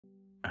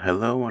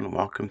Hello and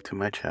welcome to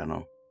my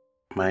channel.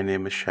 My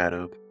name is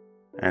Shadow,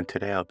 and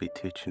today I'll be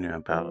teaching you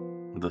about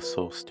the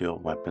Soul Steel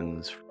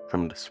weapons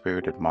from the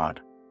Spirited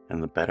mod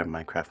in the Better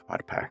Minecraft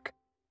mod pack.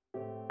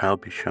 I'll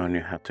be showing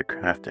you how to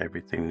craft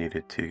everything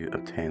needed to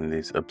obtain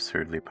these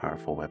absurdly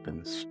powerful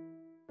weapons.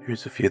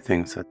 Here's a few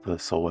things that the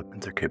soul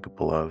weapons are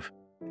capable of.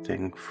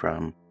 Thing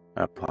from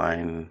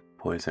applying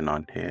poison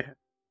on hit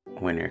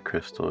when your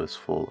crystal is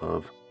full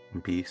of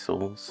bee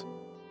souls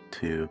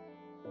to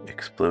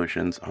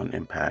explosions on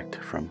impact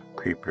from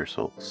creeper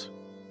souls.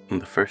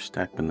 And the first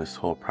step in this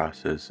whole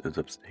process is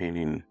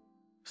obtaining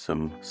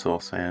some soul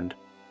sand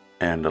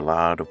and a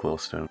lot of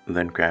glowstone,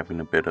 then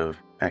grabbing a bit of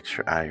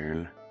extra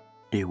iron.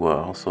 You will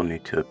also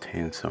need to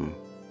obtain some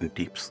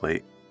deep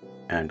slate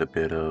and a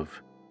bit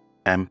of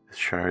amethyst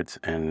shards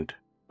and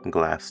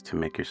glass to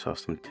make yourself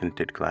some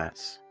tinted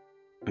glass.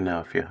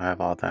 Now if you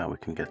have all that, we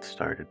can get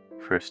started.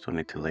 First you'll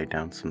need to lay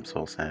down some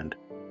soul sand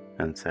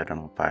and set it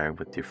on fire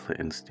with your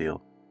flint and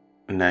steel.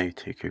 Now you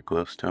take your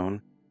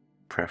glowstone,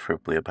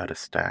 preferably about a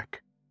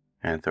stack,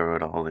 and throw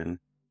it all in.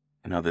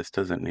 Now this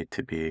doesn't need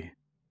to be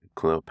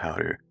glow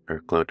powder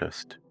or glow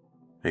dust.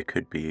 It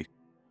could be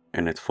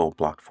in its full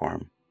block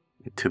form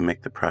to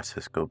make the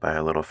process go by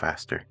a little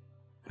faster.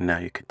 Now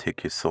you could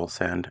take your soul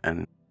sand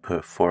and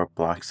put 4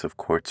 blocks of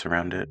quartz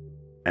around it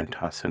and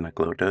toss in a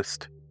glow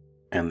dust,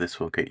 and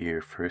this will get you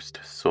your first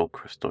soul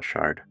crystal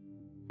shard.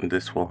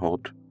 This will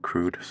hold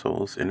crude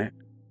souls in it,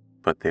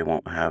 but they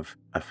won't have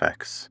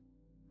effects.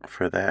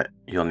 For that,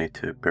 you'll need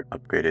to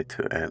upgrade it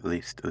to at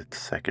least the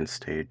second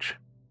stage.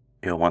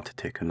 You'll want to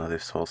take another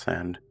soul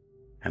sand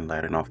and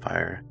light it on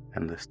fire,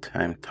 and this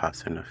time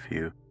toss in a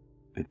few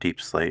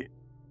deep slate.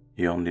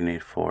 You only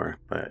need 4,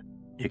 but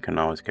you can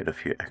always get a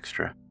few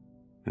extra.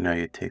 Now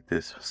you take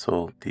this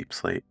soul deep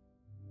slate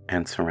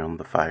and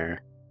surround the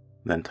fire,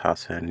 then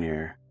toss in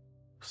your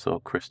soul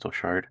crystal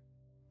shard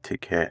to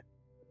get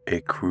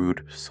a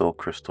crude soul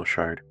crystal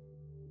shard.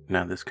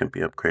 Now this can be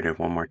upgraded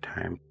one more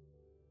time.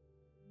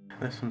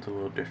 This one's a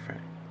little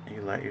different.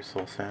 You light your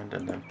soul sand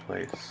and then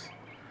place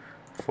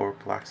 4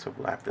 blocks of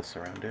lapis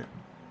around it.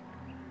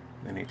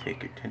 Then you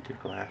take your tinted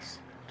glass,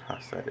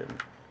 toss that in.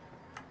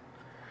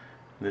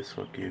 This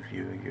will give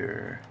you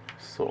your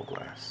soul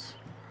glass.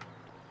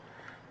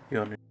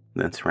 You'll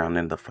then surround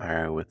in the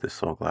fire with the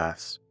soul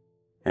glass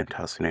and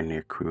tossing in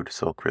your crude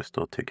soul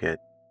crystal to get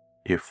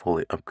your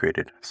fully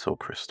upgraded soul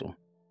crystal.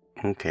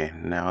 Okay,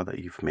 now that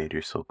you've made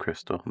your soul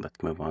crystal,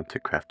 let's move on to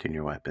crafting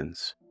your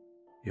weapons.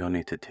 You'll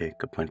need to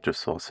take a bunch of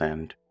soul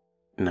sand.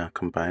 Now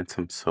combine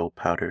some soul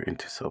powder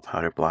into soul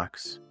powder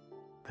blocks.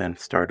 Then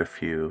start a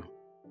few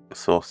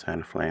soul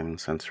sand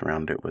flames and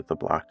surround it with the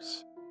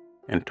blocks.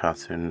 And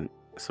toss in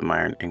some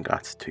iron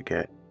ingots to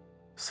get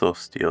soul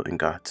steel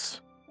ingots.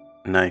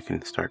 Now you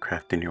can start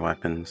crafting your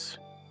weapons.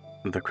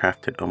 They're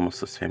crafted almost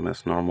the same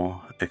as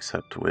normal,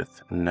 except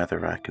with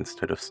netherrack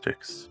instead of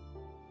sticks,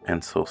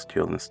 and soul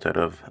steel instead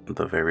of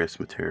the various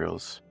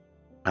materials.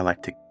 I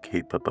like to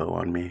keep a bow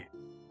on me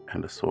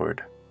and a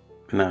sword.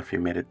 Now if you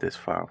made it this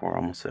far, we're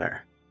almost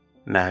there.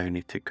 Now you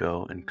need to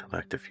go and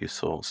collect a few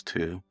souls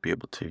to be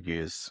able to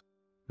use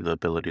the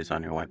abilities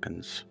on your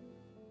weapons.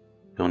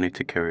 You'll need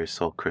to carry a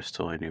soul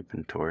crystal in your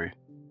inventory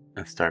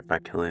and start by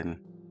killing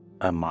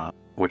a mob,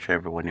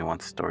 whichever one you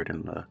want stored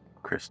in the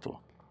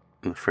crystal.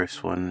 The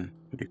first one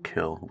you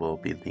kill will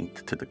be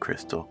linked to the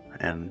crystal,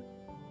 and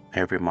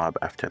every mob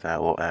after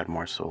that will add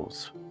more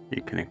souls.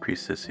 You can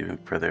increase this even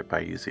further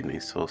by using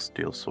a soul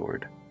steel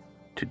sword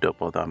to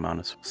double the amount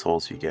of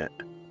souls you get.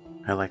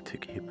 I like to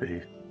keep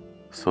a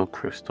soul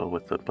crystal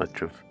with a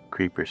bunch of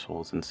creeper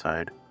souls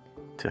inside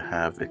to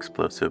have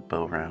explosive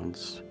bow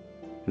rounds.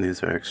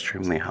 These are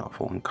extremely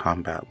helpful in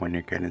combat when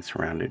you're getting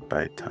surrounded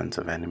by tons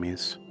of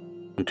enemies.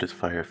 You just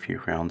fire a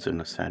few rounds in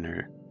the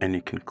center and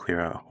you can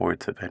clear out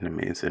hordes of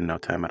enemies in no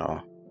time at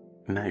all.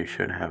 Now you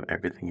should have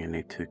everything you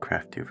need to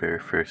craft your very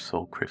first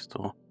soul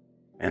crystal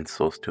and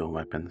soul steel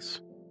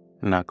weapons.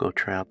 Now go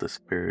try out the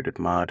Spirited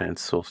mod and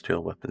soul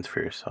steel weapons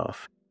for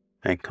yourself,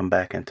 and come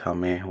back and tell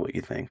me what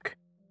you think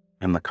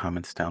in the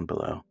comments down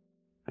below.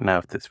 Now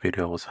if this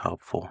video was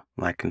helpful,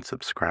 like and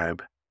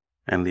subscribe,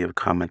 and leave a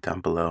comment down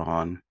below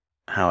on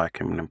how I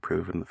can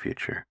improve in the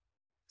future.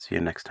 See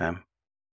you next time.